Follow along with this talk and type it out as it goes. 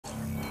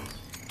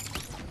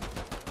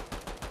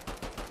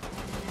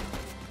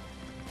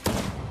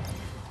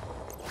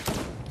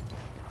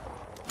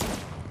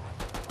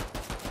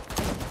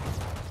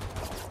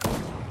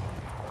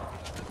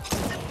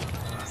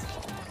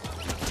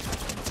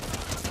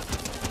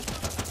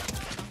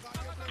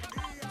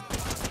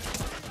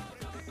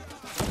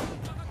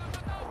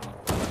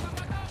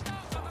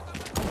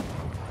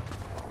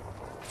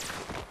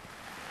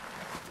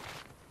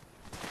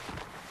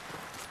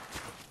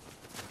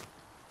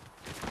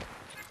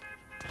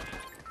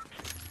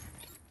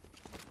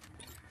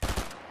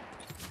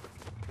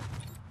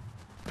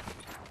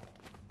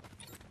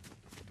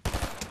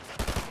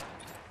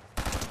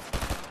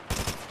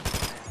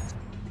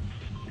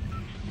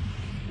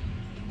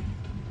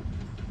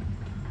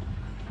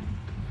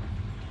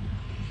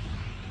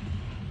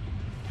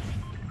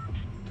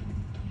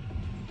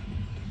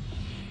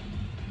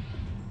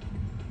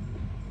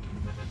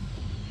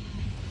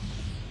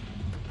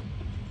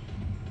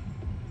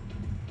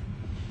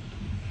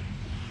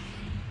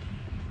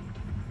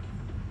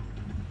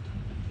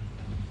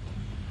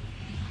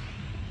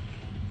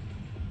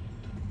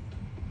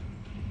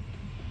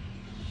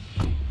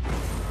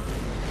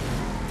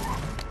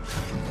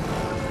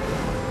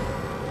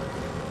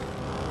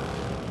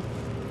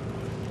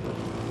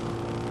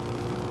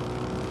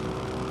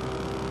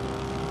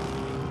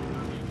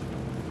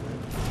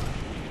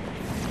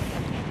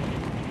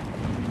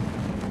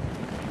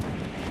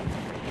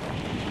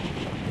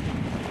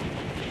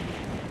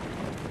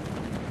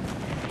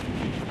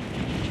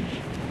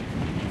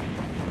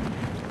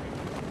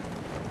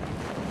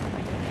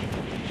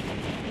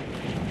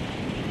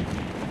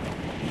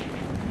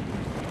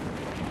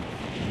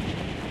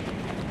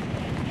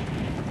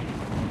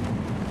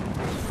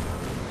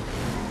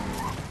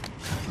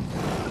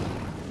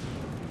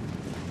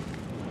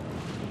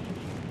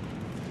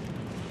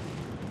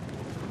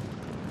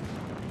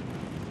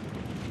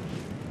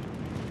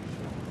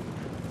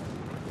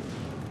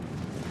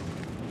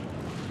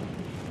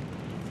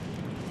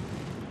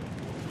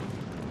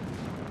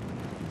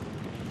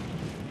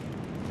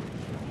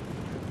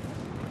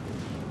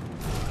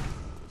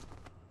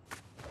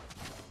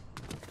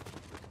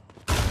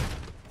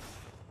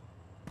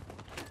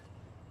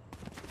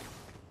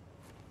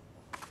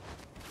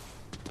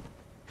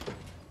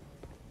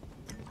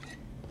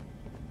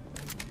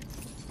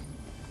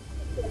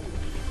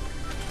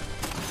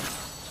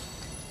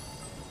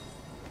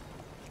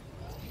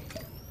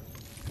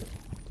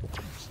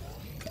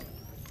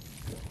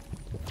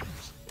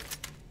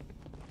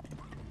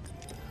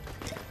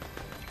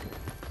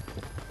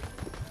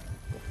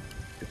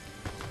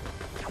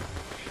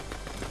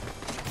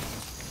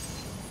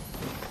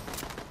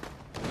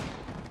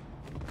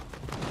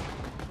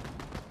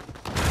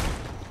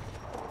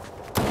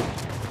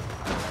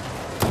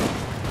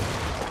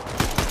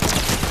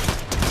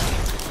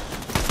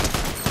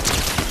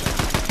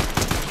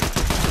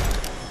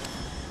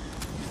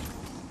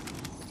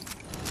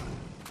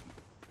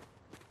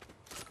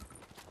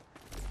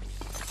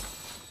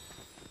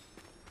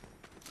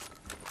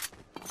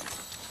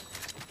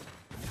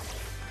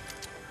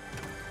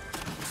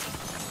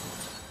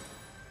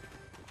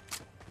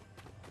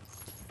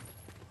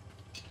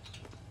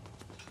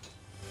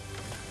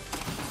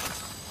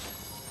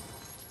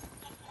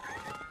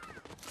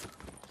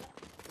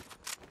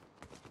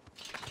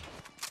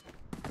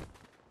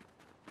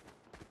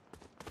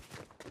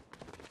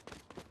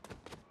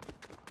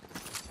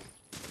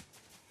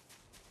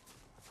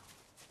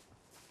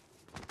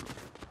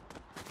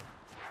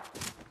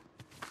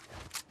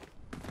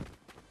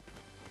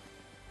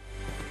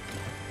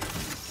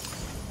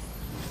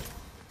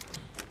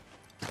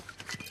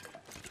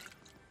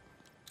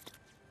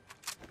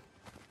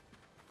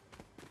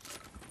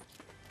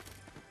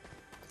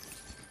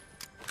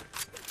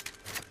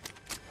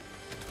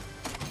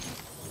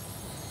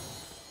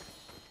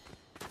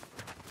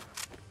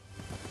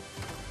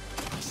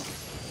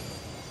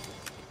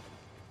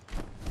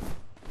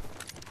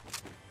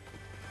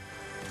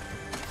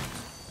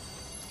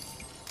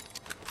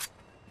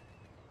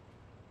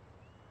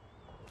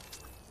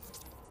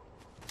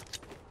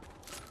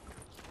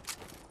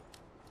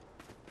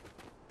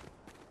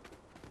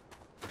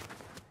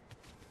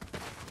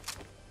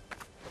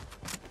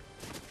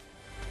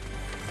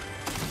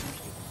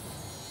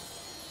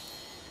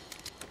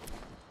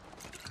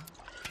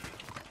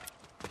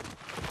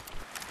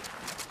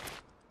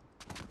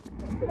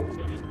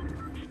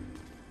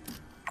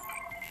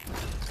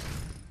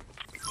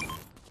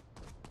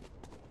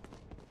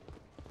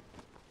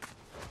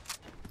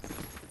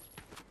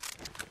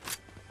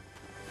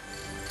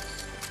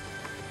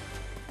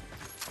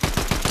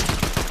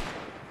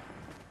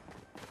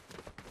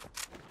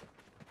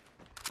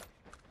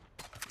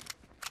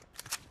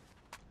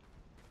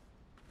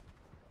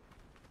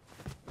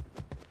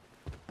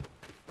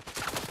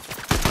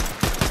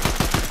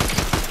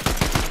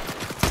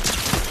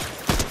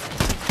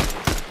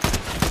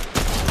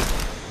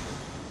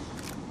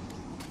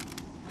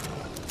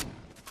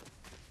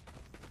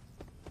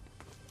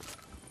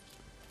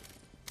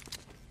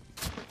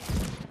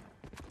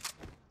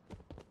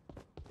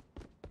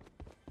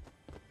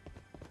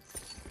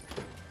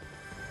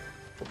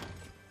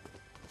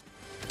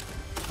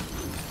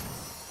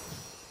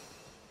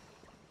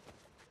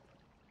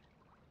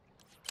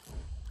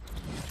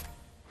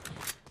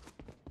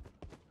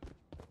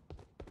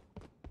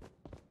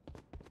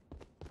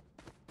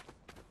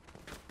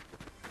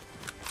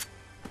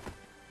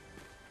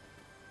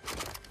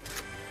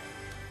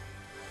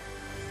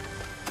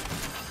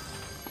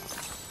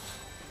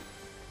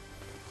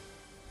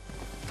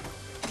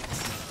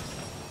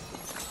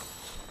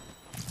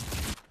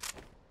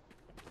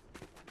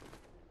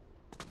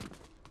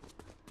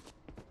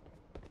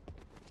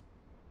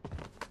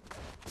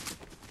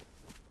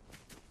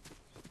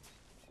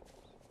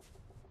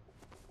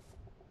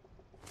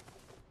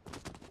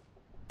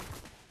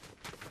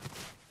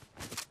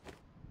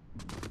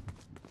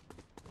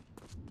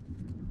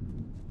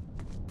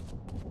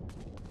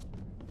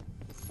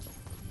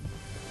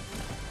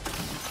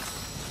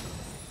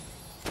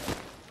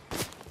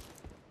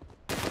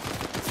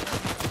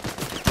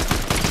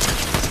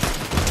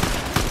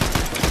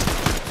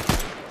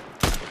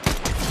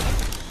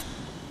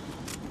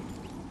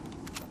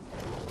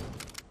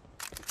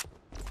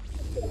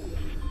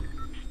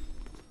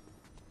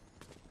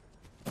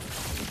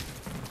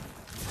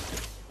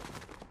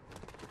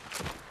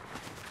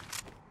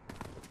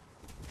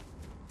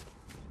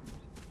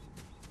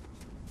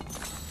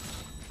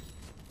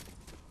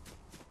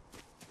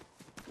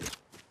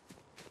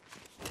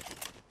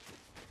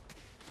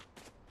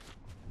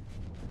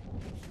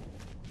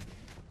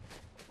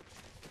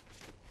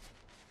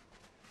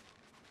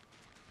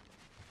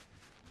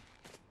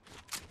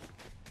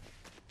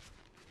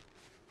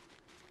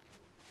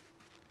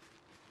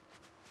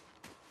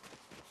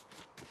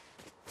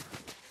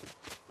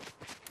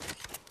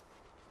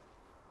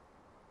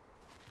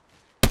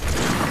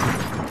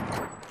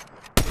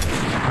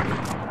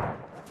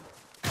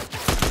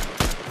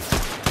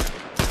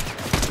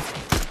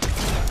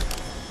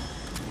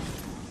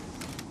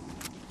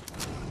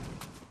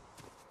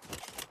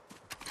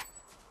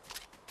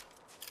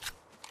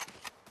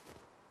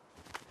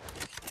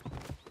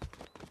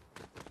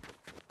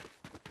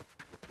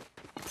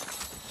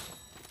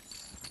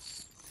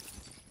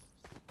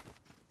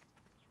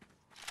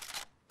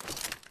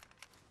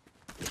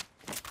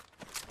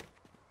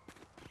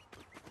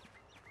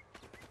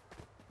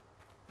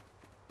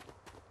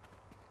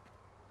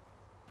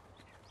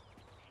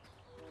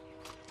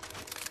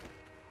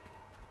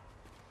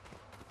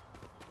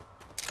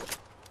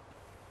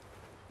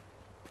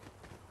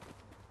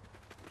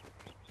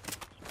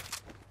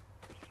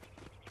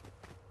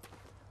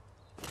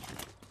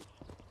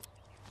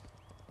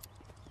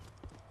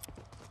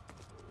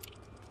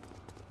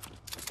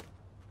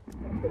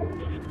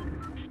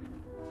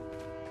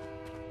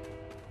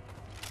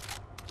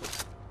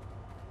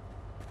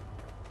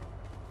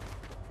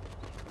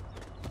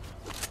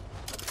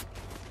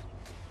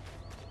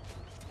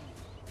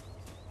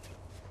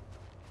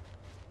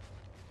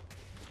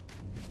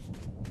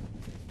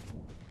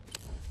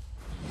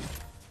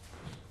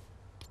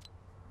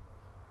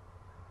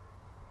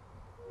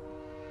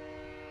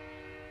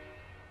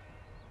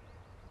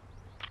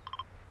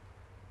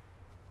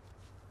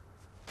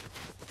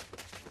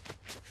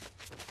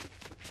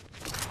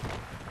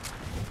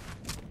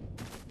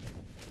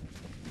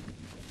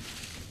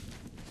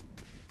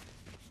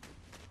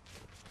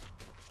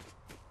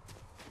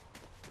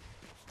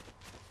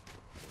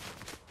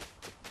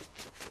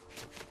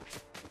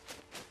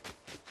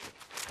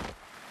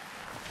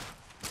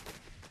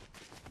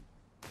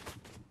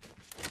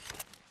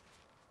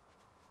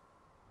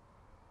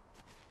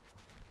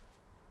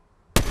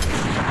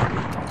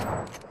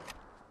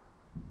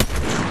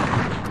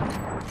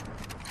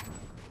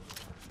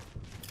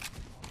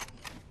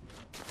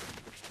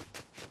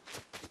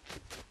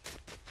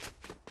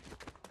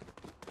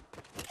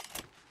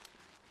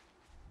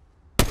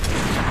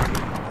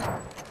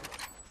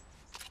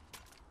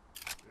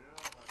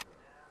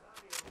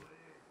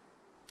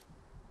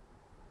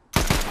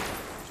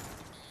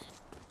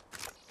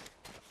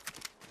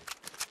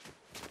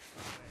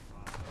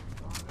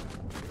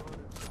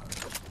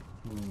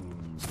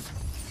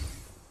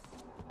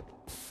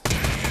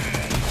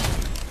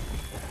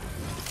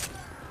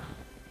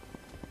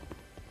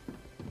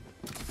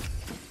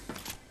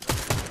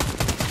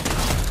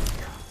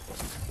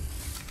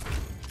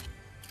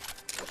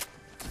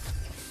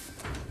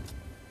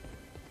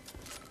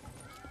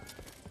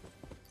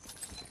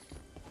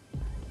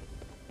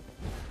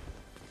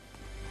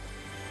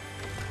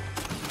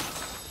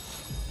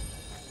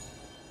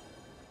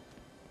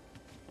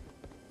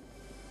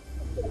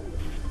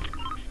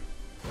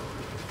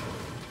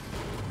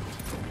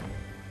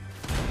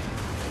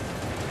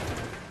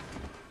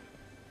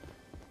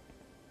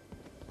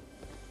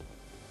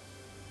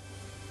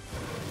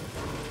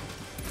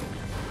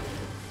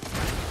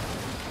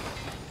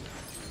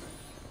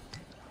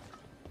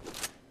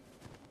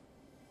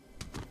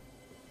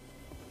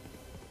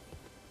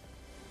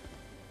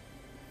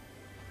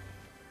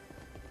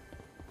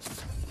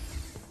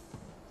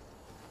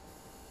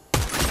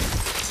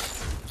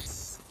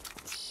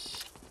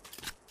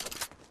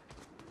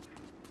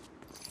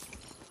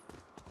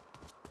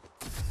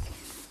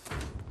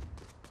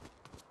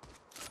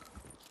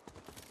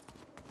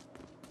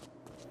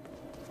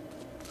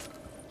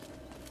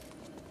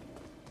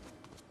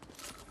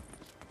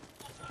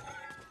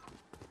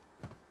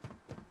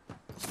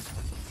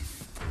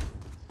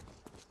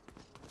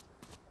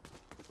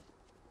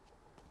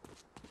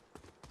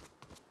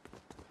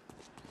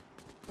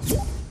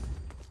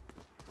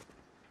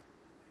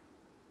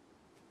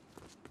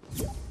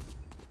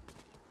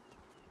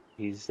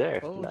He's there.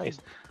 Oh, Nice.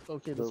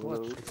 okay. Let's watch.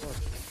 Hello. Let's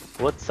watch.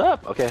 What's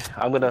up? Okay,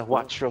 I'm gonna Hello.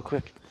 watch real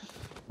quick.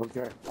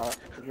 Okay.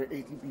 Okay.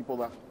 18 people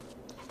left.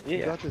 You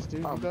Yeah. got this,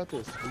 dude. You got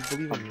this. We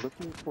believe in I'm you.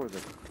 looking for the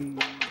key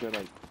that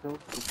I killed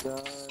the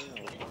guy.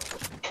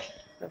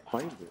 I can't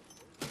find it.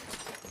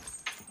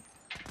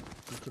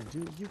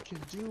 You can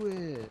do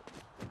it.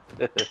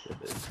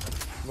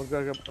 I'm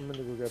gonna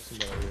go grab some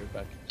more. I'll be right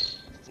back.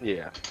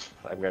 Yeah.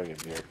 I'm grabbing a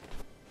beer.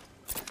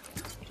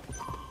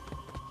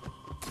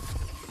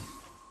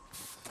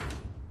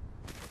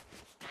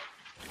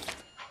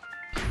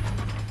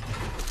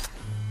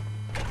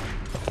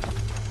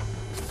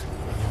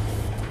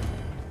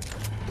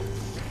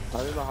 I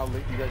don't know how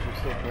late you guys are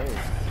still playing.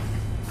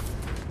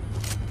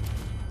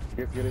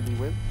 You guys get any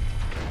win?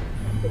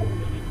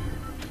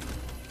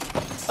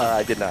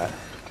 I did not.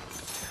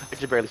 I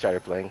just barely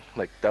started playing.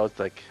 Like that was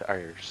like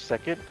our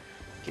second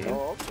game,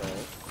 Oh, okay.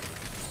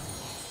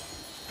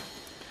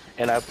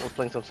 and I was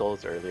playing some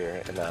solos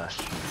earlier, and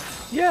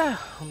yeah,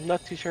 I'm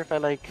not too sure if I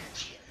like,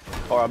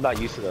 or I'm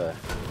not used to the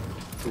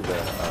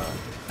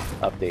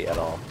update at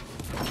all.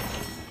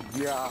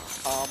 Yeah.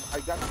 I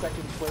got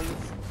second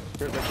place.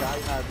 There's a guy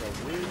had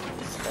the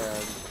wings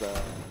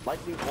and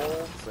lightning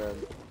bolts,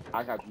 and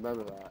I had none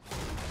of that.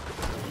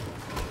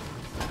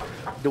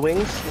 The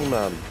wings seem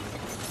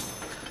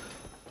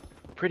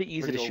pretty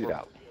easy Pretty to shoot over.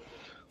 out.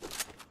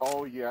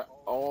 Oh yeah.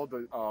 All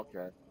the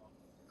okay.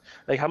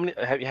 Like how many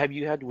have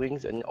you had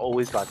wings and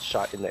always got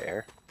shot in the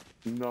air?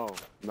 No,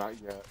 not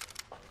yet.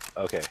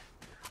 Okay,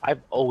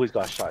 I've always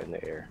got shot in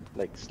the air,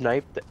 like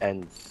sniped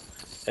and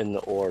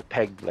or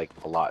pegged like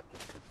a lot.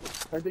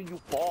 And then you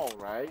fall,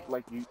 right?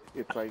 Like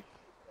it's like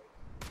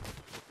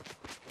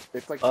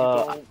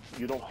Uh,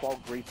 you don't fall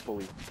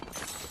gracefully.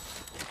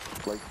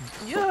 Like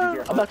you yeah,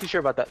 get I'm hurt. not too sure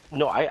about that.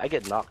 No, I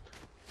get knocked.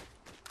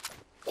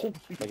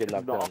 I get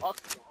knocked down.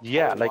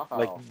 Yeah, Oh like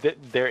wow.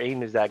 their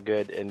aim is that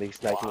good, and they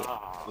snipe me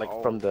like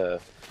Wow. from the.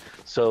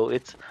 So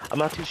it's I'm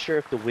not too sure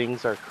if the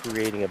wings are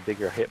creating a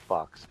bigger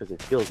hitbox because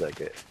it feels like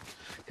it.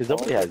 Because Oh,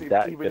 nobody has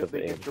that even good if of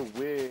they aim get your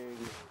wing,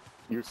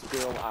 you're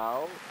still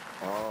out.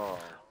 Oh,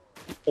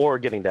 or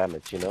getting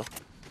damage, you know.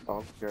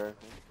 okay,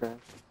 okay.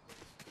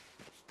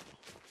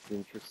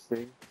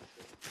 Interesting.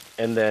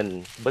 And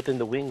then, but then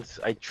the wings,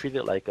 I treat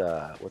it like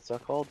what's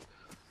that called?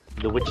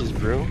 The witch's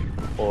broom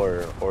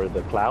or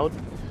the cloud.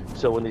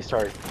 So when they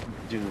start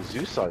doing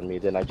Zeus on me,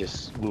 then I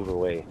just move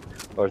away.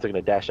 Or if they're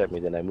gonna dash at me,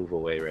 then I move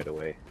away right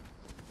away.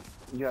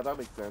 Yeah, that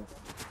makes sense.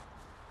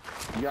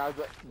 Yeah,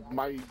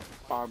 my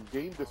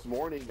game this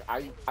morning,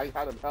 I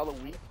had him hella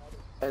weak,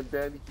 and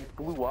then he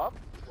flew up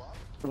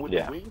with the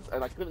Yeah. wings,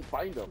 and I couldn't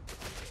find him.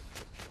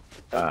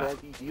 And Uh, then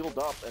he healed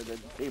up, and then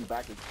he came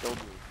back and killed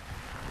me.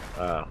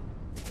 uh,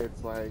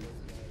 It's like,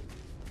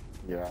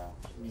 yeah,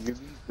 you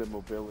need the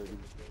mobility.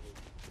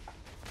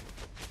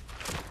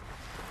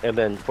 and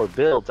then for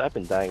builds, I've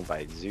been dying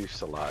by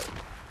Zeus a lot.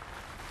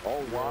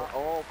 Oh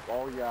wow!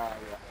 Oh yeah,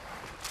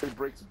 yeah. It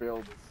breaks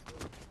builds.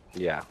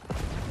 Yeah.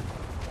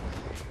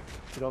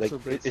 It Like also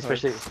breaks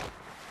especially.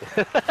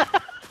 hearts.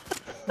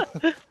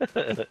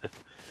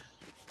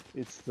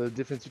 It's the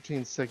difference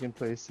between second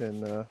place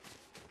and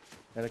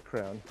a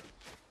crown.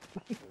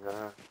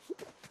 Yeah.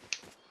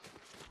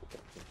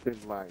 Thin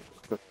line.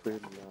 The thin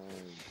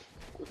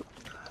line.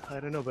 I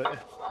don't know, but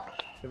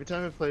every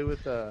time I play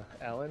with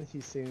Alan,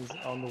 he sings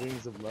 "On the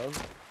Wings of Love,"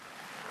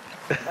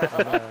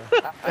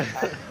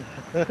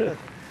 and,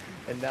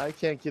 and now I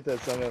can't get that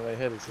song out of my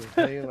head. It's just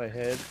playing in my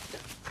head.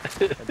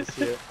 I just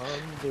hear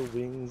 "On the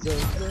Wings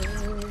of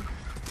Love,"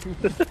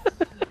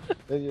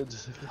 and you're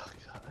just like, "Oh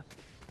God!"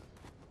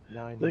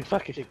 Now I know. Like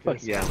fuck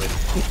yeah, like.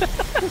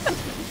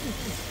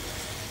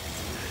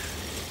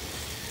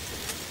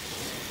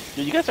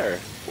 Dude, you guys are.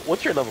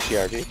 What's your level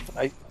PRG?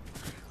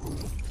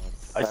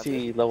 I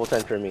see level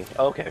 10 for me.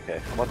 Oh, okay,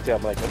 okay. Once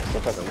I'm like, that's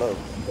still kind of low.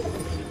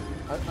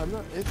 I'm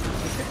not. It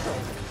takes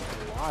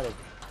a lot of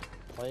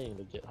playing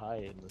to get high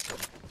in this one.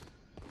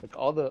 Like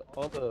all the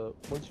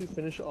once you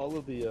finish all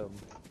of the what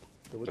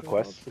The they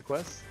called? quests? The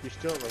quests, you're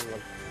still at like 9. You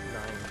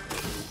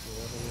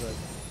know, I mean,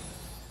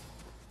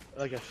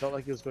 like I felt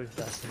like it was going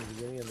fast in the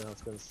beginning, and now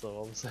it's going slow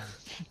all of a sudden.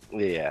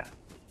 Yeah.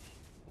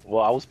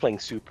 Well, I was playing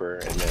Super,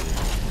 and then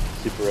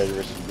Super Red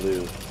versus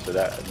Blue, so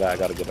that I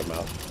got a good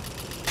amount.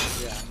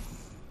 Yeah.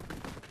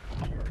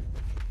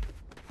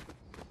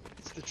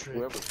 It's the trick.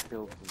 Whoever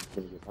kills him is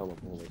gonna get hella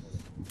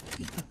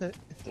bullets.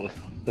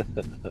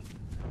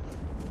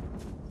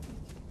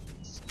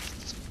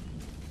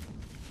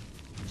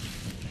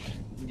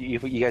 You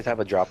guys have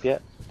a drop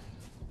yet?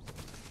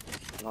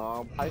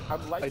 I'm I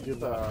liking do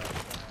not.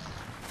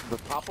 the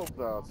top of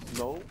the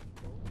snow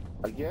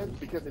again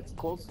because it's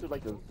close to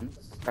like a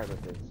Zeus kind of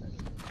thing.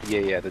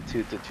 Yeah, the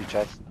two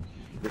chests,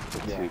 the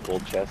Yeah. two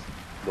gold chests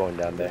going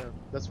down there. Yeah,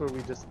 that's where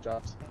we just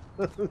dropped.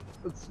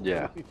 That's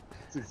Yeah.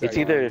 it's It's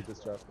exactly where either we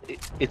just dropped.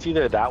 it's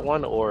either that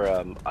one or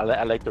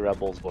I like the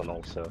Rebels one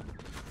also.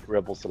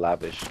 Rebels to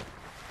Lavish.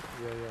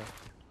 Yeah, yeah.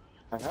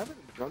 I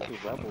haven't done the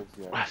rebels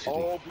yet. Excuse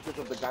me. Oh, because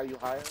of the guy you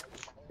hired?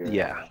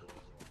 Yeah.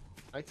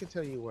 I can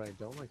tell you where I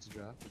don't like to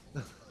drop.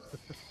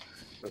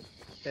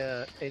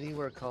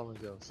 Anywhere Colin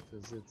goes,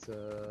 because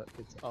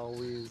it's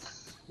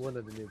always one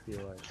of the new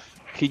POIs.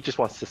 He just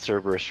wants to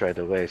Cerberus right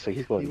away, so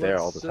he's He going there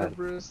wants all the time.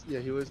 Cerberus. Yeah,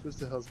 he always goes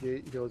to Hell's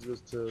Gate. He always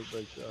goes to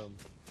like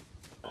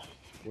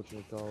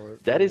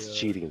whatchamacallit, That is the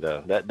cheating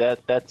though.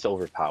 That's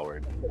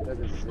overpowered. that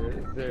is very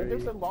And very.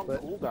 there's a long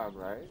But cooldown,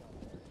 right? in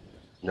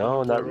the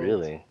No, not world,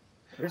 really.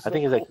 There's I no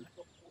think it's like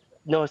cool.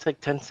 no, it's like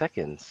 10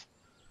 seconds.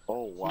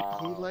 Oh he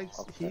wow. likes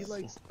Okay.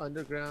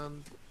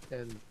 underground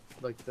and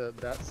like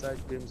that side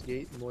Grim's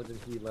Gate more than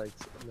he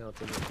likes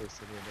Mountain and First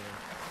City.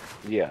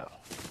 Yeah,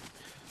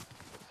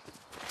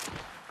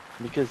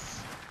 because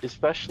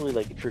especially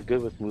like if you're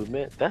good with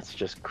movement, that's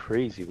just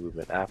crazy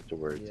movement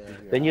afterwards. Yeah,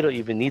 Then you don't Yeah.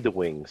 even need the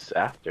wings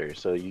after,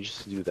 so you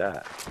just do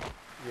that.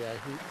 yeah,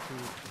 he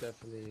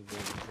definitely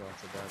wins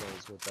lots of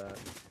battles with that.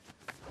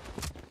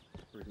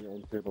 Pretty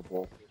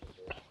unhittable.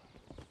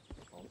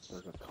 Oh,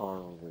 there's a car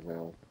over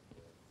there.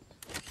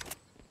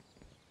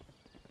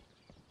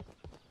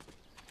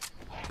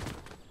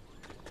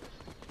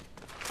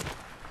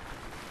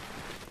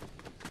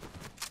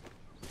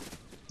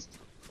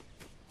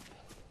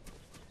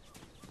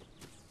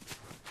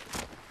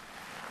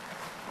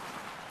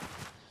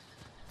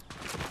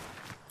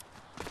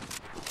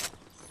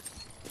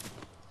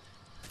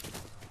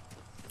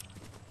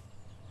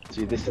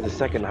 See, this is the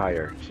second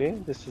higher. See,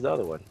 this is the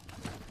other one.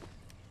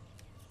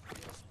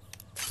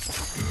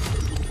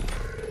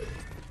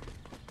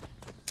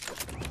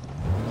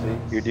 See,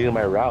 you're doing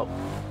my route.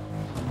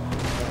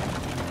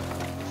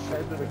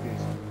 End of the game.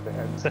 The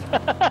end.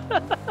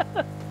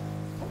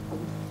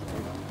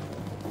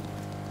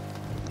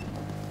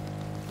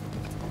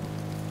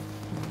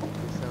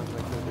 They sound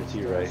like they're To just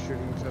your right.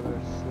 shooting each other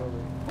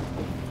slowly.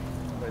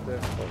 Right there.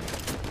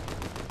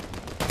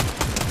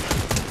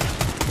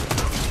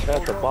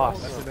 That's the no,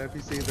 boss. That's an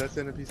NPC. That's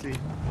an NPC.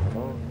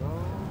 Oh no.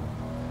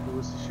 Who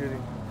was he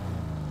shooting?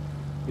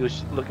 He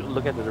was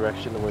look at the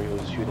direction where he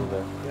was shooting.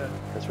 Yeah.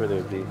 That's where they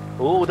would be.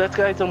 Oh, that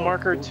guy's a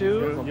marker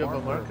too. You have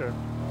a marker.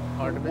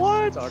 Artemis.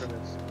 What? It's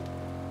Artemis.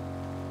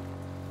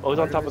 Oh, he's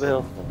on top of the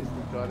hill. Is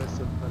the goddess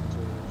of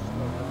hunting.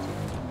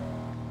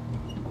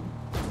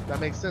 That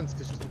makes sense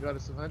because she's the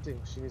goddess of hunting.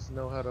 She needs to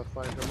know how to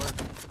find her mark.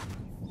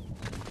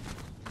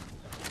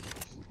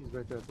 He's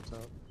right there at the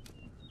top.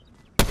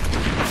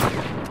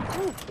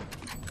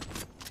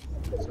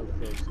 So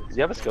close. Does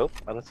he have a scope?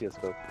 I don't see a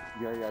scope.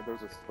 Yeah,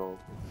 there's a scope.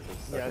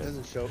 Yeah, it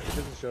doesn't show. It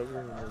doesn't show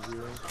everything in the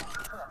viewing.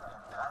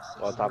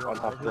 On top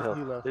of the He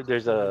hill.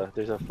 left.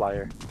 There's a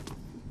flyer.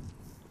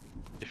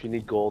 If you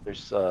need gold,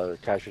 there's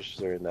cash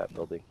register in that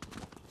building.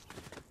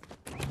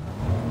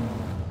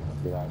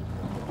 Yeah.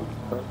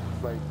 But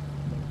it's like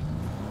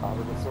out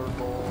of the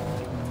circle,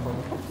 from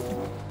the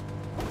people.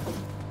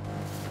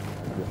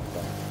 I get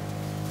that.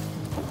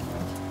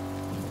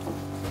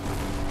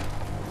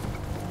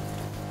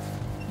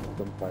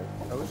 Sometimes.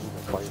 I wish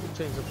you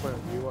change the point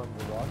of view on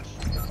the watch.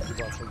 You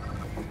watch like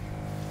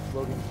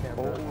floating Oh,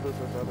 camera. there's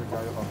another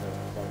guy on there.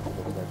 Guy to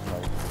the next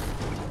side.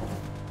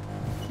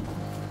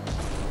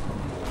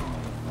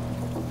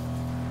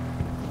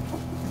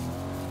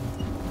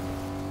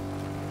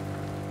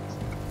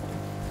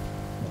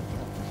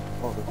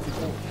 Oh, the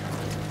people.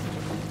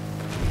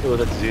 Oh,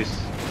 that's Zeus.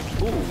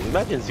 Ooh,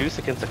 imagine Zeus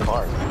against a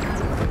car.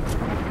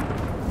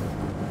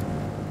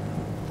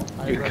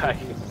 I'd Your rather guy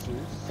be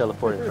Zeus.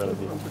 teleport in front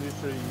of you. I'm pretty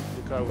sure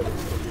the car would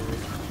still be there.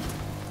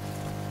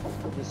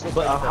 You're so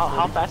But fast,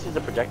 how that fast is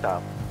the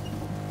projectile?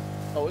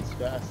 Oh, it's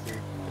fast, dude.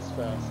 It's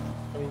fast.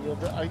 I mean,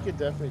 I could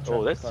definitely try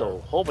Oh, the that's car. a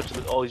whole bunch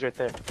of. Oh, he's right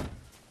there.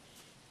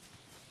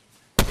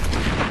 Oh,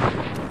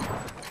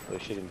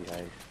 he's shooting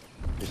behind.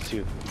 There's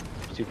two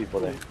people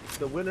there.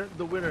 The winner.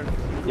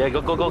 Yeah,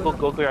 go,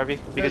 RV,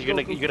 because Yeah, you're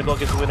go. gonna go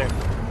against the winner.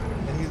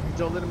 And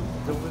don't let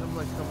him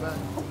like come back.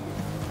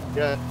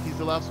 Yeah, he's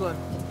the last one.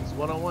 He's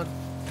one-on-one.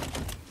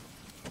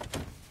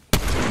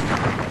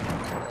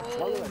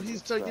 Oh,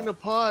 he's taking a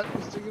pot.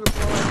 He's taking a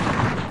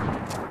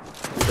pot.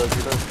 Reload.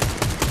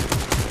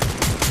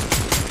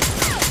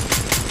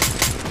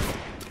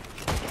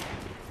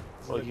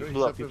 Oh, you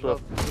flew up.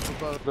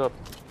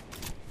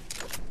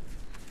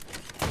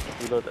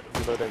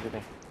 Reload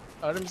everything.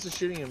 Artemis is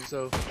shooting him,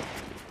 so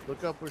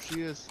look up where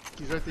she is.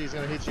 He's right there. He's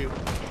gonna hit you.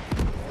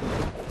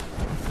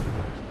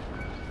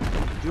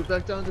 Do it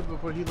back down to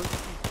before he looks.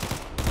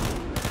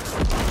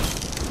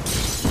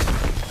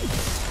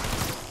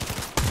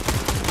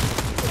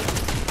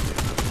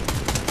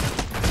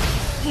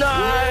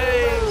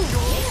 Nice!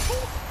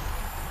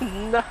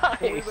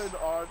 Nice! Living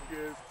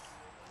August.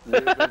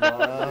 Living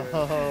August.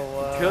 Oh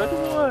wow! Good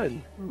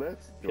one.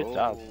 Let's go. Good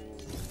job.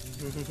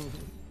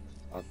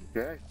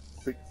 Okay,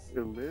 6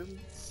 elims.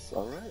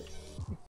 All right.